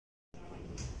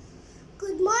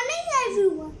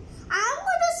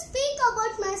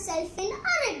myself in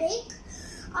Arabic.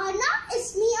 Ana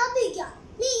ismi Abigyan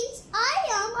means I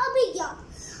am Abigyan.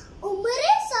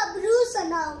 Umre sabru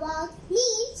sanawat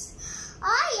means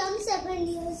I am 7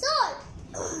 years old.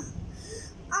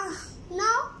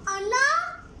 Now Ana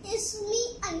ismi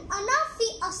and Ana fi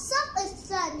asaf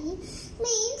istani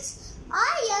means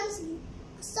I am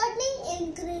studying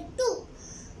in grade 2.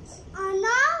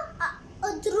 Ana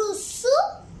adrusu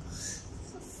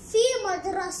fi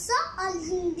madrasa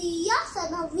al-Hindiya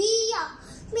Sanawiya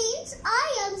means I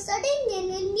am studying in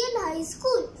Indian high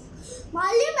school.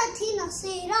 Malimati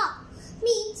Nasira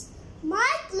means my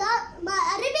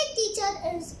Arabic teacher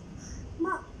is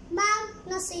Ma'am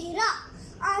Nasira.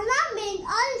 Ana min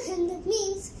al-Hind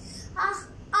means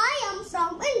I am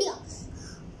from India.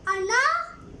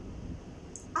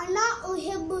 Ana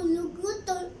uhibbu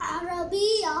lugatul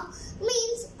Arabiyya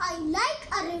means I like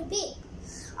Arabic.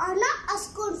 Ana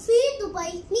askun fi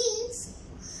Dubai means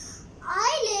I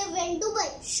live in Dubai.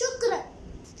 Shukran.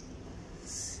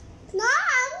 Now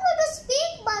I am going to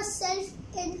speak myself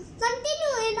and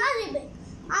continue in Arabic.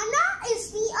 Ana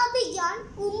ismi Abigyan,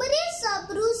 umri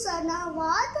sabru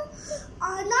sanawat,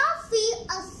 ana fi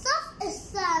asaf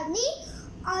istani,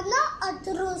 ana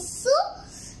adrusu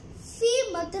fi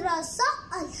madrasa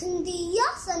al-Hindiya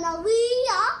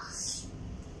Sanawiya,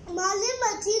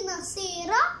 malimati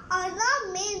Nasira, ana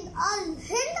min